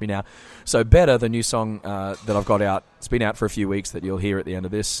represents me now. So Better, the new song that I've got out, it's been out for a few weeks, that you'll hear at the end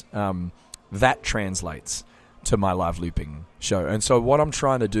of this. That translates to my live looping show. And so what I'm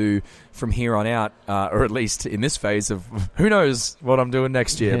trying to do from here on out, or at least in this phase of who knows what I'm doing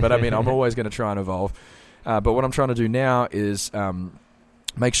next year, but I mean, I'm always going to try and evolve. But what I'm trying to do now is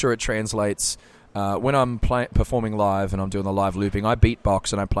make sure it translates. When I'm performing live and I'm doing the live looping, I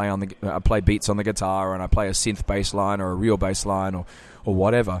beatbox and I play beats on the guitar, and I play a synth bass line or a real bass line or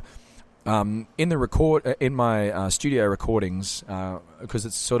whatever. In my studio recordings, because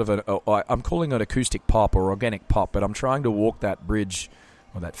it's sort of I'm calling it acoustic pop or organic pop, but I'm trying to walk that bridge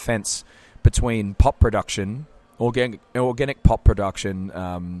or that fence between pop production, organic pop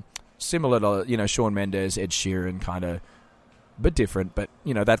production, similar to Shawn Mendes, Ed Sheeran, kind of, but different, but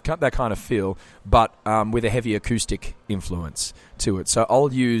that kind of feel, but with a heavy acoustic influence to it. So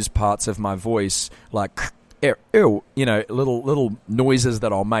I'll use parts of my voice, like little noises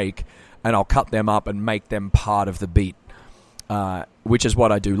that I'll make, and I'll cut them up and make them part of the beat, which is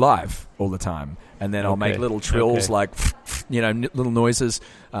what I do live all the time. And then I'll make little trills, like little noises,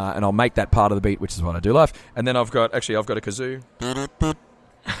 and I'll make that part of the beat, which is what I do live. And then I've got a kazoo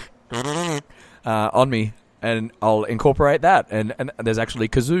on me, and I'll incorporate that. And there's actually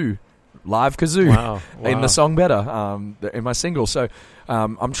live kazoo in the song Better, in my single. So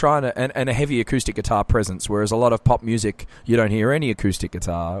I'm trying to, and a heavy acoustic guitar presence, whereas a lot of pop music, you don't hear any acoustic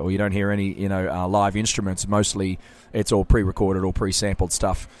guitar, or you don't hear any live instruments. Mostly it's all pre-recorded or pre-sampled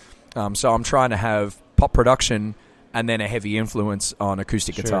stuff. So I'm trying to have pop production and then a heavy influence on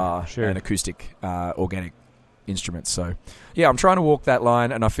acoustic guitar and acoustic organic instruments. So yeah, I'm trying to walk that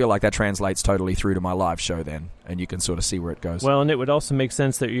line, and I feel like that translates totally through to my live show then, and you can sort of see where it goes. Well, and it would also make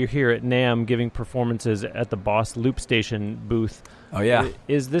sense that you're here at NAMM giving performances at the Boss Loop Station booth. Oh yeah.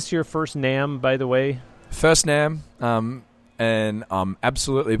 Is this your first NAMM, by the way? First NAMM, and I'm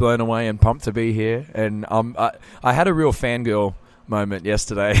absolutely blown away and pumped to be here. And I had a real fangirl moment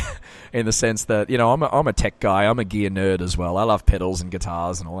yesterday in the sense that I'm a tech guy, I'm a gear nerd as well. I love pedals and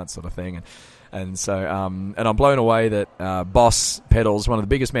guitars and all that sort of thing, and so and I'm blown away that Boss Pedals, one of the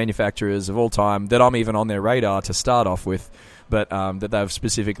biggest manufacturers of all time, that I'm even on their radar to start off with, but that they've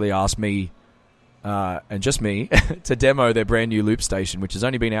specifically asked me and just me to demo their brand new loop station, which has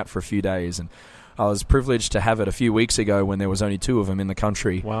only been out for a few days, and I was privileged to have it a few weeks ago when there was only 2 of them in the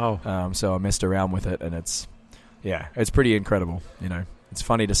country. Wow. So I messed around with it, and it's pretty incredible. It's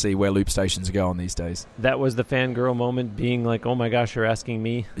funny to see where loop stations are going these days. That was the fangirl moment, being like, oh my gosh, you're asking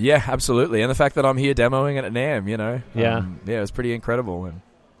me? Yeah, absolutely. And the fact that I'm here demoing it at NAMM, Yeah. It's pretty incredible. And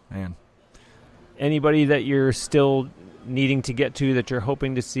man. Anybody that you're still needing to get to, that you're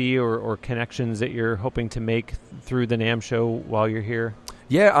hoping to see, or connections that you're hoping to make through the NAMM show while you're here?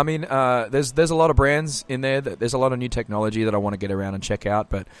 Yeah, I mean, there's a lot of brands in there. There's a lot of new technology that I want to get around and check out.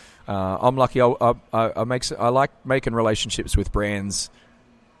 But I'm lucky. I like making relationships with brands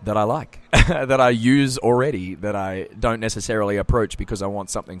that I like, that I use already, that I don't necessarily approach because I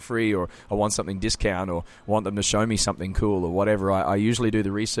want something free, or I want something discount, or want them to show me something cool or whatever. I usually do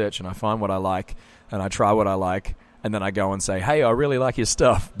the research, and I find what I like, and I try what I like, and then I go and say, hey, I really like your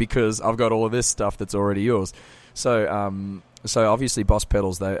stuff because I've got all of this stuff that's already yours. So obviously Boss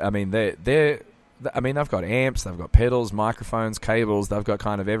Pedals, they've got amps, they've got pedals, microphones, cables, they've got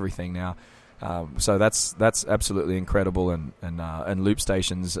kind of everything now. So that's absolutely incredible, and Loop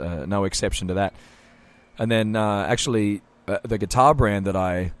Station's no exception to that. And then actually the guitar brand that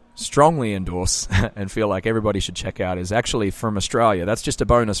I strongly endorse and feel like everybody should check out is actually from Australia. That's just a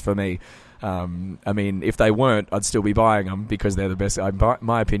bonus for me. I mean, if they weren't, I'd still be buying them because they're the best. In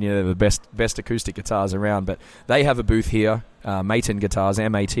my opinion, they're the best acoustic guitars around. But they have a booth here, Maton Guitars,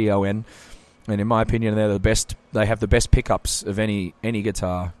 Maton, and in my opinion, they're the best. They have the best pickups of any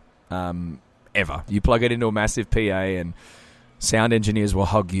guitar ever. You plug it into a massive PA and sound engineers will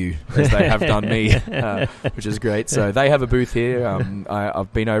hug you as they have done me, which is great. So they have a booth here.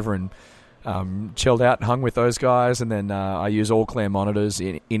 I've been over and chilled out and hung with those guys, and then I use all-clear monitors,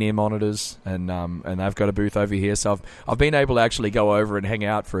 in-ear monitors, and they've got a booth over here. So I've been able to actually go over and hang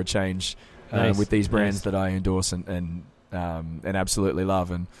out for a change with these brands that I endorse and absolutely love,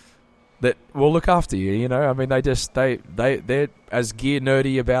 and that will look after you. You know, I mean, they're as gear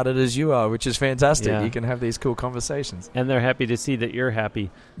nerdy about it as you are, which is fantastic. Yeah. You can have these cool conversations, and they're happy to see that you're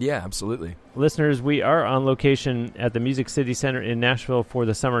happy. Yeah, absolutely. Listeners, we are on location at the Music City Center in Nashville for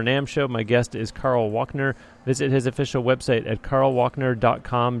the Summer NAMM show. My guest is Carl Wockner. Visit his official website at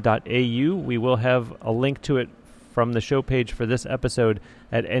carlwockner.com.au. We will have a link to it from the show page for this episode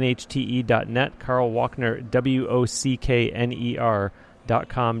at nhte.net. Carl Wockner,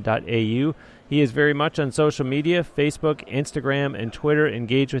 WOCKNER.com.au. He is very much on social media, Facebook, Instagram, and Twitter.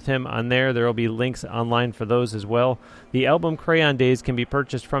 Engage with him on there. There will be links online for those as well. The album Crayon Days can be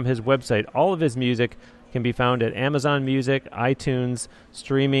purchased from his website. All of his music can be found at Amazon Music, iTunes,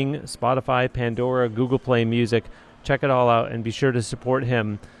 streaming, Spotify, Pandora, Google Play Music. Check it all out and be sure to support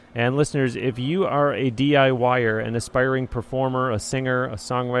him. And listeners, if you are a DIYer, an aspiring performer, a singer, a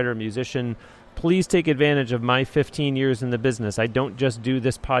songwriter, a musician, please take advantage of my 15 years in the business. I don't just do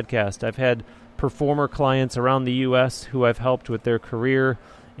this podcast. I've had performer clients around the U.S. who I've helped with their career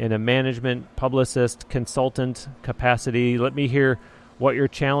in a management, publicist, consultant capacity. Let me hear what your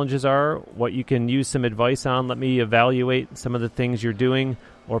challenges are, what you can use some advice on. Let me evaluate some of the things you're doing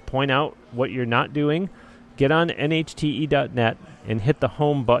or point out what you're not doing. Get on nhte.net and hit the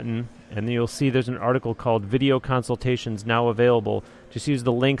home button, and you'll see there's an article called Video Consultations Now Available. Just use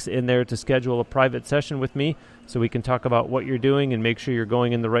the links in there to schedule a private session with me so we can talk about what you're doing and make sure you're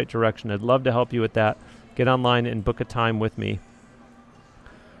going in the right direction. I'd love to help you with that. Get online and book a time with me.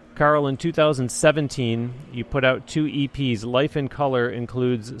 Carl, in 2017, you put out 2 EPs. Life in Color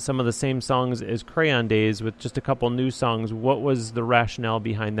includes some of the same songs as Crayon Days with just a couple new songs. What was the rationale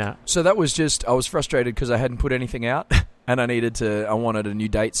behind that? So that was just, I was frustrated because I hadn't put anything out and I wanted a new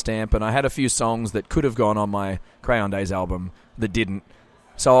date stamp, and I had a few songs that could have gone on my Crayon Days album that didn't.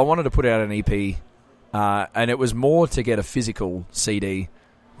 So I wanted to put out an EP, and it was more to get a physical CD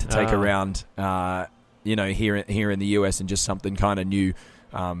to take around, here in the US, and just something kind of new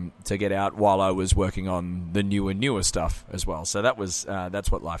to get out while I was working on the newer stuff as well. So that was that's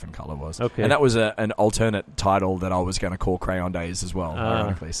what Life in Color was. Okay. And that was an alternate title that I was going to call Crayon Days as well,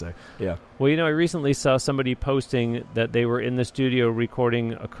 ironically. So, yeah. Well, I recently saw somebody posting that they were in the studio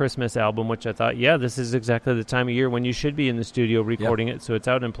recording a Christmas album, which I thought, yeah, this is exactly the time of year when you should be in the studio recording it, so it's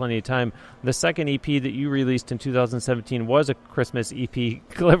out in plenty of time. The second EP that you released in 2017 was a Christmas EP,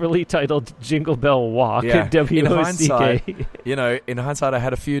 cleverly titled Jingle Bell Walk, W-O-C-K. In hindsight, I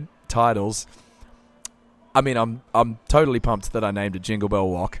had a few titles. I mean, I'm totally pumped that I named it Jingle Bell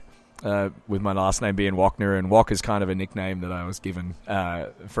Walk, with my last name being Wockner, and Wock is kind of a nickname that I was given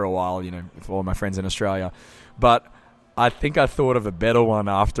for a while, for all my friends in Australia. But I think I thought of a better one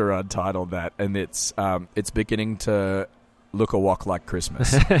after I'd titled that, and it's beginning to look a wok like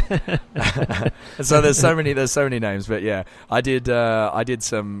Christmas. So there's so many names, but yeah, I did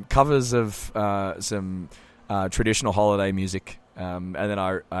some covers of some traditional holiday music. And then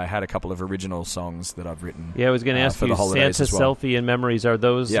I had a couple of original songs that I've written. Yeah, I was going to ask you, Santa Selfie and Memories, are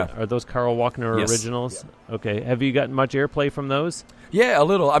those Carl Wockner originals? Yeah. Okay. Have you gotten much airplay from those? Yeah, a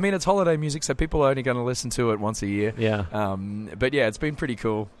little. I mean, it's holiday music, so people are only going to listen to it once a year. Yeah. But yeah, it's been pretty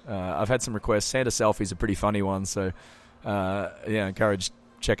cool. I've had some requests. Santa Selfie's a pretty funny one, so encourage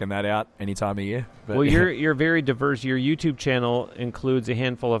checking that out any time of year. But, well, you're very diverse. Your YouTube channel includes a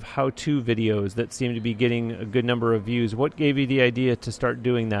handful of how-to videos that seem to be getting a good number of views. What gave you the idea to start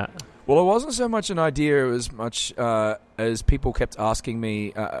doing that? Well, it wasn't so much an idea as much as people kept asking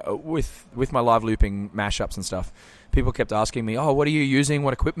me with my live looping mashups and stuff. People kept asking me, what are you using,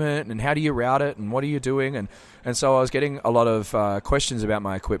 what equipment, and how do you route it, and what are you doing? And so I was getting a lot of questions about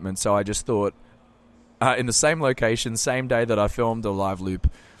my equipment, so I just thought, in the same location, same day that I filmed a live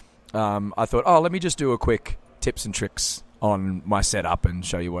loop, I thought, let me just do a quick tips and tricks on my setup and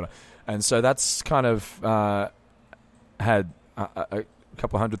show you and so that's kind of had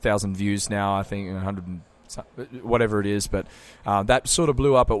couple 100,000 views now, I think, 100 and whatever it is, but that sort of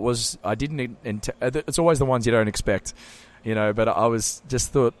blew up. It's always the ones you don't expect, but I was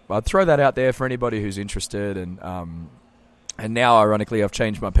just thought I'd throw that out there for anybody who's interested, and now ironically I've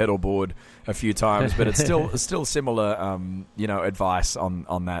changed my pedal board a few times, but it's still similar advice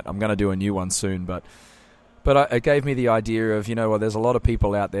on that. I'm going to do a new one soon, but it gave me the idea of, there's a lot of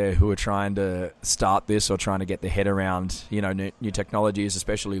people out there who are trying to start this or trying to get their head around, new technologies,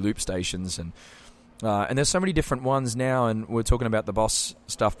 especially loop stations. And there's so many different ones now, and we're talking about the Boss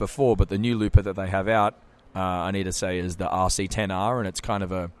stuff before, but the new looper that they have out, I need to say, is the RC10R, and it's kind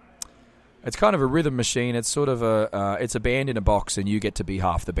of a rhythm machine. It's sort of it's a band in a box, and you get to be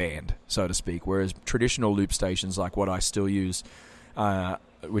half the band, so to speak. Whereas traditional loop stations, like what I still use,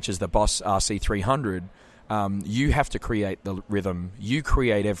 which is the Boss RC300, you have to create the rhythm. You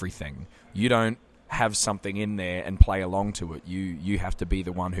create everything. You don't have something in there and play along to it. You have to be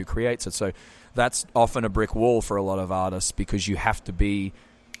the one who creates it. So that's often a brick wall for a lot of artists, because you have to be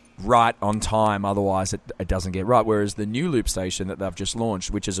right on time, otherwise it doesn't get right. Whereas the new loop station that they've just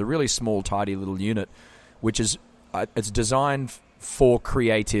launched, which is a really small, tidy little unit, which is it's designed for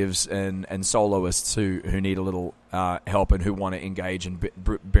creatives and soloists who need a little help and who want to engage and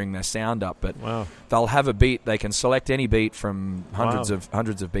bring their sound up. But wow. They'll have a beat. They can select any beat from hundreds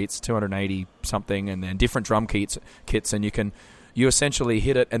of beats, 280 something, and then different drum kits, and you essentially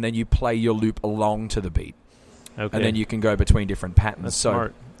hit it, and then you play your loop along to the beat. Okay. And then you can go between different patterns.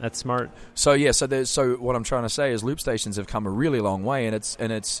 That's smart. So yeah, so what I'm trying to say is loop stations have come a really long way, and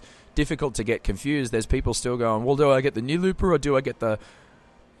it's difficult to get confused. There's people still going, well, do I get the new looper or do I get the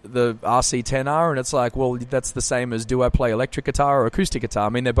RC10R? And it's like, well, that's the same as, do I play electric guitar or acoustic guitar? I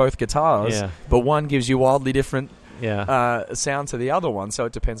mean, they're both guitars, but one gives you wildly different sound to the other one, so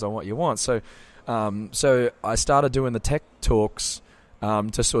it depends on what you want. So I started doing the tech talks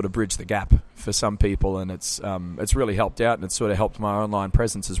to sort of bridge the gap for some people, and it's really helped out, and it's sort of helped my online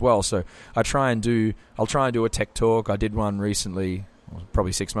presence as well. So I'll try and do a tech talk. I did one recently,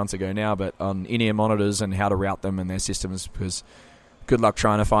 probably 6 months ago now, but on in-ear monitors and how to route them and their systems, because good luck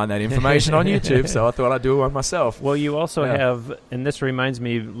trying to find that information on YouTube, so I thought I'd do one myself. Well, you also have, and this reminds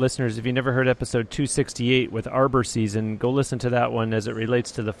me, listeners, if you never heard episode 268 with Arbor Season, go listen to that one as it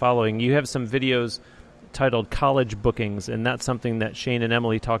relates to the following. You have some videos titled College Bookings, and that's something that Shane and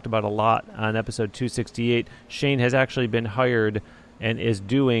Emily talked about a lot on episode 268. Shane has actually been hired and is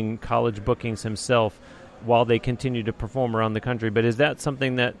doing college bookings himself while they continue to perform around the country. But is that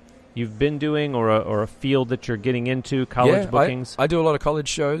something that you've been doing, or a field that you're getting into, college bookings? I do a lot of college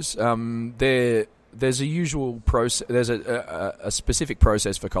shows. There's a usual process. There's a specific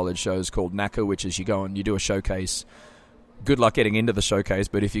process for college shows called NACA, which is you go and you do a showcase. Good luck getting into the showcase,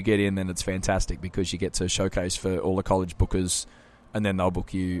 but if you get in, then it's fantastic, because you get to showcase for all the college bookers, and then they'll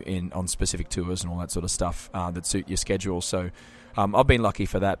book you in on specific tours and all that sort of stuff that suit your schedule. So I've been lucky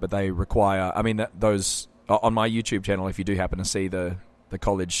for that, but they require, those on my YouTube channel, if you do happen to see the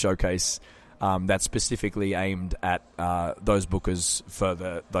college showcase, that's specifically aimed at those bookers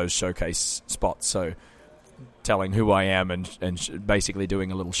for those showcase spots. So telling who I am and basically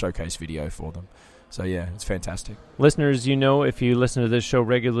doing a little showcase video for them. So, yeah, it's fantastic. Listeners, if you listen to this show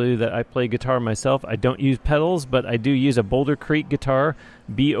regularly, that I play guitar myself. I don't use pedals, but I do use a Boulder Creek guitar,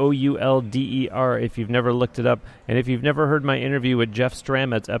 Boulder, if you've never looked it up. And if you've never heard my interview with Jeff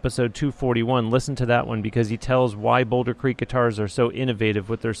Strametz, episode 241, listen to that one, because he tells why Boulder Creek guitars are so innovative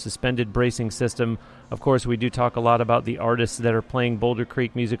with their suspended bracing system. Of course, we do talk a lot about the artists that are playing Boulder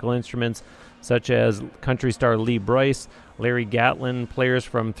Creek musical instruments, such as country star Lee Brice, Larry Gatlin, players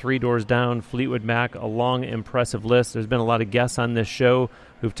from Three Doors Down, Fleetwood Mac, a long, impressive list. There's been a lot of guests on this show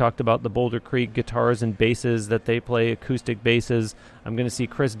who've talked about the Boulder Creek guitars and basses that they play, acoustic basses. I'm going to see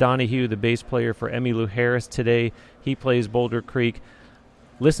Chris Donahue, the bass player for Emmylou Harris, today. He plays Boulder Creek.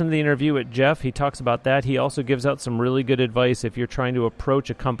 Listen to the interview with Jeff. He talks about that. He also gives out some really good advice if you're trying to approach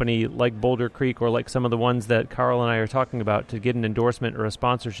a company like Boulder Creek, or like some of the ones that Carl and I are talking about, to get an endorsement or a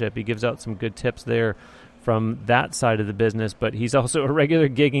sponsorship. He gives out some good tips there from that side of the business, but he's also a regular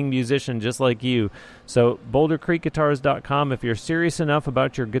gigging musician just like you. So BoulderCreekGuitars.com. If you're serious enough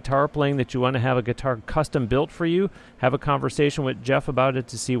about your guitar playing that you want to have a guitar custom built for you, have a conversation with Jeff about it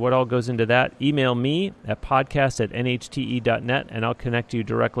to see what all goes into that. Email me at podcast@nhte.net, and I'll connect you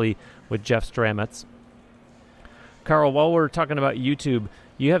directly with Jeff Strametz. Carl, while we're talking about YouTube,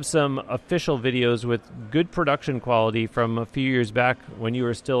 you have some official videos with good production quality from a few years back when you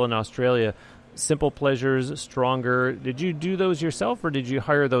were still in Australia. Simple Pleasures, Stronger. Did you do those yourself, or did you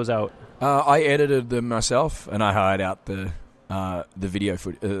hire those out? I edited them myself, and I hired out the video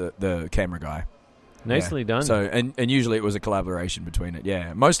the camera guy. Nicely done. So, and usually it was a collaboration between it.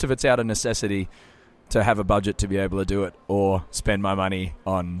 Yeah, most of it's out of necessity to have a budget to be able to do it, or spend my money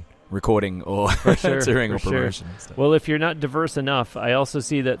on recording or touring or promotion. Sure. Well, if you're not diverse enough, I also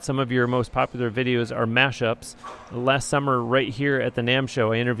see that some of your most popular videos are mashups. Last summer, right here at the NAMM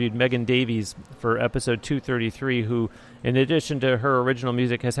show, I interviewed Megan Davies for episode 233, who, in addition to her original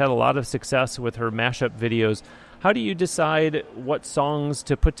music, has had a lot of success with her mashup videos. How do you decide what songs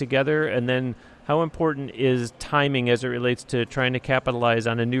to put together, and then how important is timing as it relates to trying to capitalize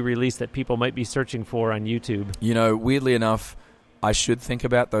on a new release that people might be searching for on YouTube? You know, weirdly enough, I should think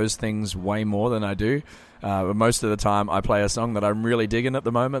about those things way more than I do. Most of the time, I play a song that I'm really digging at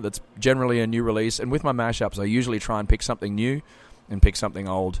the moment that's generally a new release. And with my mashups, I usually try and pick something new and pick something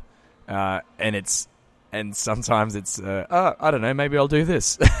old. And sometimes it's, I don't know, maybe I'll do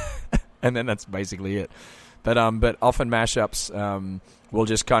this. And then that's basically it. But often mashups will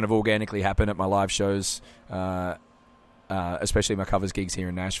just kind of organically happen at my live shows, especially my covers gigs here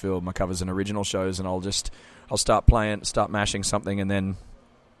in Nashville, my covers and original shows, and I'll start mashing something, and then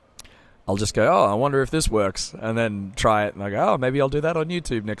I'll just go, I wonder if this works, and then try it, and I go, maybe I'll do that on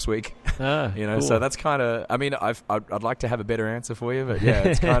YouTube next week. Cool. So that's kind of, I mean, I'd like to have a better answer for you, but yeah,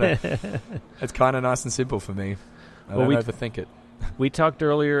 it's kind of nice and simple for me. I don't overthink it. We talked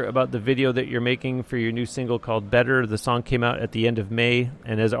earlier about the video that you're making for your new single called Better. The song came out at the end of May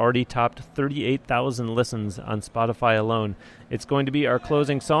and has already topped 38,000 listens on Spotify alone. It's going to be our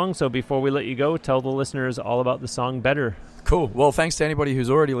closing song, so before we let you go, tell the listeners all about the song Better. Cool. Well, thanks to anybody who's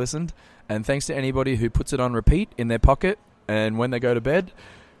already listened, and thanks to anybody who puts it on repeat in their pocket and when they go to bed,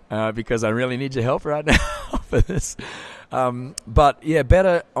 because I really need your help right now for this. But yeah,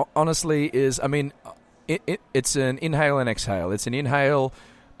 Better, honestly, is, I mean, it's an inhale and exhale. It's an inhale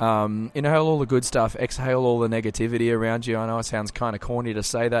all the good stuff, exhale all the negativity around you. I know it sounds kind of corny to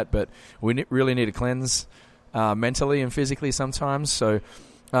say that, but we really need to cleanse mentally and physically sometimes. So,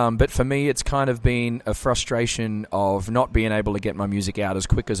 but for me, it's kind of been a frustration of not being able to get my music out as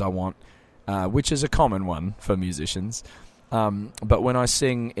quick as I want, which is a common one for musicians. But when I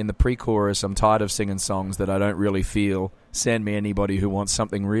sing in the pre-chorus, I'm tired of singing songs that I don't really feel send me anybody who wants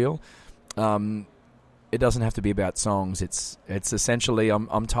something real. It doesn't have to be about songs. It's essentially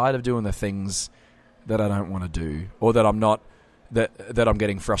I'm tired of doing the things that I don't want to do, or that I'm not that I'm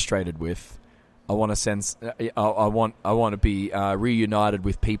getting frustrated with. I want to sense. I want to be reunited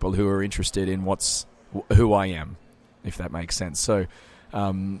with people who are interested in who I am, if that makes sense. So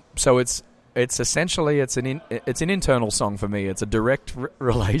it's essentially it's an internal song for me. It's a direct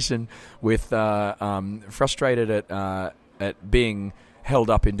relation with frustrated at being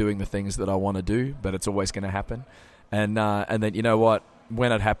held up in doing the things that I want to do, but it's always going to happen. And then, you know what?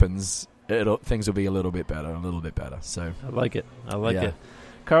 When it happens, things will be a little bit better. So I like it.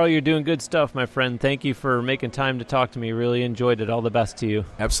 Carl, you're doing good stuff, my friend. Thank you for making time to talk to me. Really enjoyed it. All the best to you.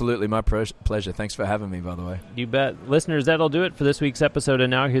 Absolutely. My pleasure. Thanks for having me, by the way. You bet. Listeners, that'll do it for this week's episode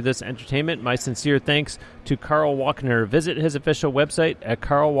of Now Hear This Entertainment. My sincere thanks to Carl Wockner. Visit his official website at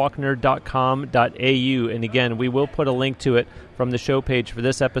carlwockner.com.au. And again, we will put a link to it from the show page for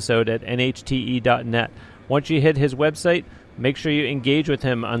this episode at NHTE.net. Once you hit his website, make sure you engage with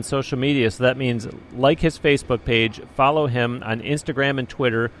him on social media. So that means like his Facebook page, follow him on Instagram and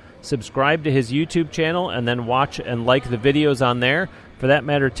Twitter, subscribe to his YouTube channel, and then watch and like the videos on there. For that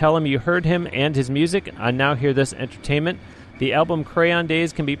matter, tell him you heard him and his music on Now Hear This Entertainment. The album Crayon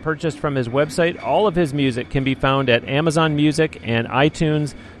Days can be purchased from his website. All of his music can be found at Amazon Music and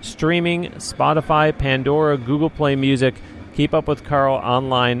iTunes, streaming, Spotify, Pandora, Google Play Music. Keep up with Carl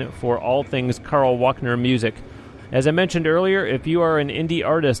online for all things Carl Wockner music. As I mentioned earlier, if you are an indie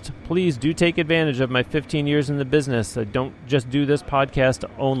artist, please do take advantage of my 15 years in the business. Don't just do this podcast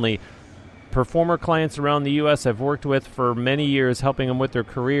only. Performer clients around the U.S. I've worked with for many years, helping them with their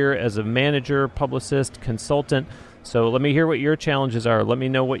career as a manager, publicist, consultant. So let me hear what your challenges are. Let me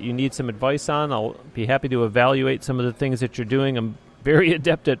know what you need some advice on. I'll be happy to evaluate some of the things that you're doing. I'm very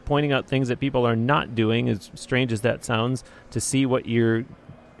adept at pointing out things that people are not doing, as strange as that sounds, to see what you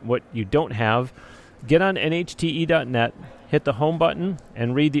don't have. Get on NHTE.net, hit the home button,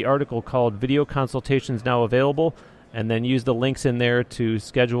 and read the article called Video Consultations Now Available, and then use the links in there to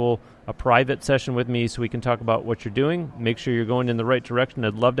schedule a private session with me so we can talk about what you're doing. Make sure you're going in the right direction.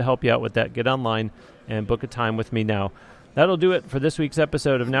 I'd love to help you out with that. Get online and book a time with me now. That'll do it for this week's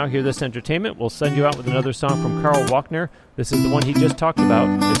episode of Now Hear This Entertainment. We'll send you out with another song from Carl Wockner. This is the one he just talked about.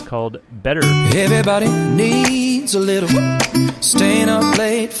 It's called Better. Everybody needs a little staying up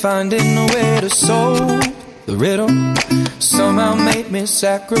late, finding a way to solve the riddle. Somehow made me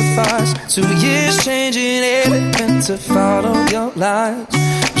sacrifice 2 years, changing everything to follow your lies.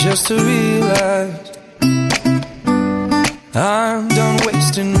 just to realize I'm done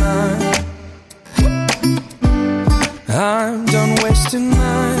wasting mine. I'm done wasting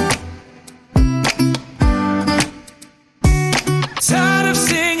mine. Tired of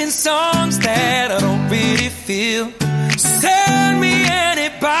singing songs that I don't really feel. Send me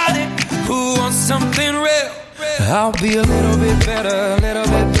anybody who wants something real. I'll be a little bit better,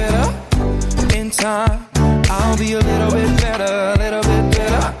 in time. I'll be a little bit better,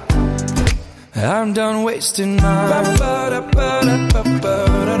 I'm done wasting mine.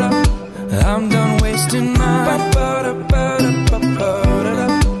 I'm done wasting mine.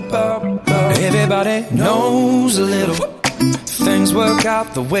 Everybody knows a little. Things work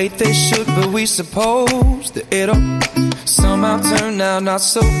out the way they should, but we suppose that it'll somehow turn out not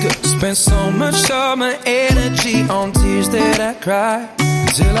so good. Spent so much of my energy on tears that I cried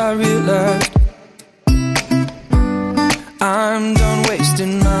until I realized I'm done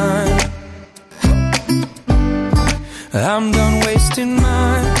wasting mine. I'm done wasting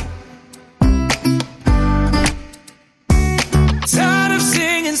mine. Tired of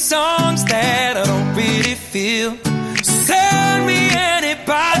singing songs that I don't really feel. Send me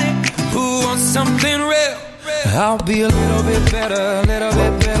anybody who wants something real. I'll be a little bit better,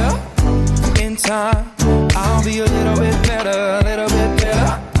 in time. I'll be a little bit better,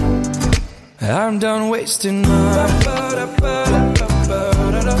 I'm done wasting mine.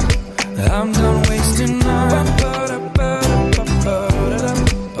 I'm done wasting mine. I'm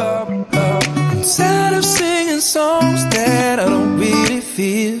tired of singing songs that I don't really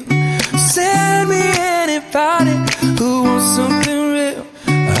feel. Send me anybody who wants something real.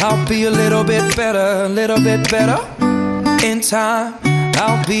 I'll be a little bit better, in time.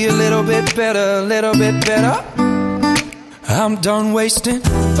 I'll be a little bit better, I'm done wasting.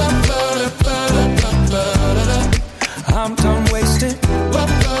 I'm done wasting.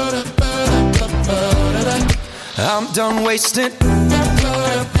 I'm done wasting.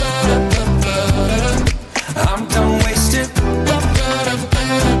 I'm done wasting.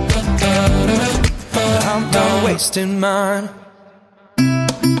 I'm done wasting mine.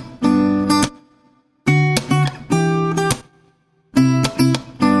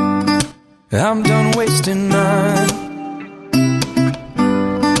 I'm done wasting mine.